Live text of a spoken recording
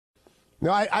No,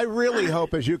 I really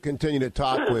hope as you continue to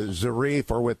talk with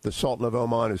Zarif or with the Sultan of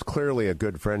Oman, who's clearly a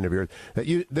good friend of yours,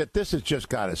 that this has just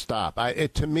got to stop.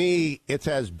 To me, it's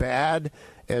as bad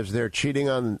as they're cheating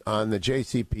on the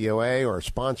JCPOA or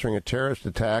sponsoring a terrorist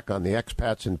attack on the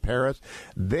expats in Paris.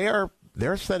 They're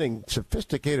sending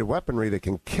sophisticated weaponry that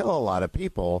can kill a lot of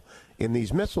people in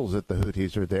these missiles that the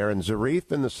Houthis are there. And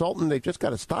Zarif and the Sultan, they've just got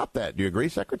to stop that. Do you agree,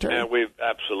 Secretary? Yeah,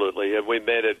 absolutely. And we've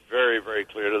made it very, very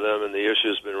clear to them, and the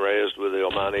issue's been raised with the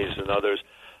Omanis and others.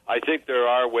 I think there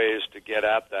are ways to get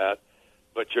at that,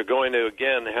 but you're going to,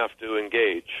 again, have to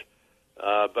engage.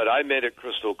 But I made it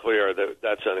crystal clear that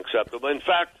that's unacceptable. In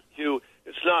fact, Hugh,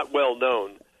 it's not well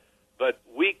known, but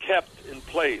we kept in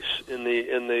place in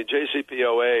the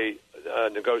JCPOA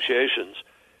negotiations,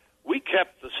 we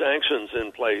kept the sanctions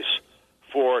in place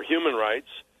for human rights.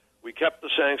 We kept the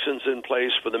sanctions in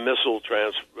place for the missile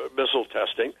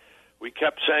testing. We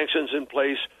kept sanctions in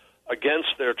place against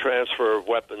their transfer of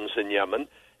weapons in Yemen,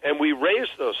 and we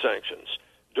raised those sanctions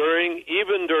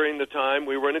even during the time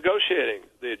we were negotiating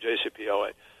the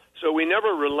JCPOA. So we never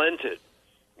relented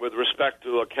with respect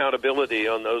to accountability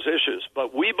on those issues.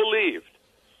 But we believed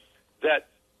that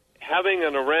having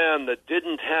an Iran that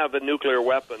didn't have a nuclear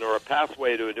weapon or a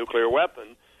pathway to a nuclear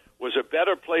weapon was a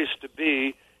better place to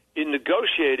be in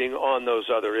negotiating on those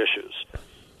other issues.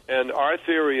 And our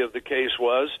theory of the case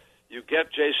was you get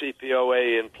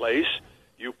JCPOA in place,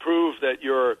 you prove that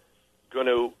you're going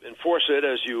to enforce it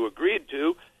as you agreed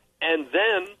to, and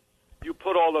then you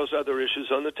put all those other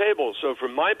issues on the table. So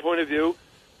from my point of view,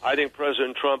 I think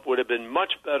President Trump would have been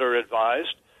much better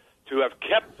advised to have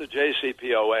kept the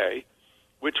JCPOA,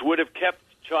 which would have kept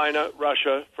China,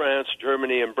 Russia, France,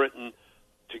 Germany, and Britain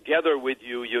together with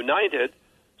you, united.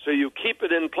 So you keep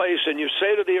it in place and you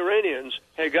say to the Iranians,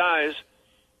 hey, guys,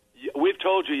 we've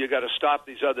told you got to stop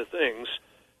these other things.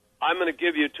 I'm going to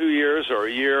give you 2 years or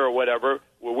a year or whatever.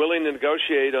 We're willing to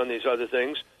negotiate on these other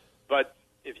things. But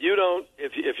if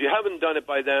you haven't done it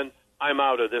by then, I'm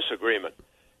out of this agreement.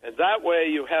 And that way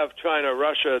you have China,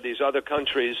 Russia, these other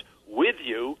countries with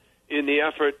you in the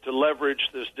effort to leverage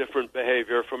this different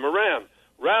behavior from Iran,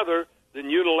 rather than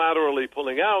unilaterally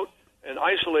pulling out and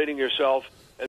isolating yourself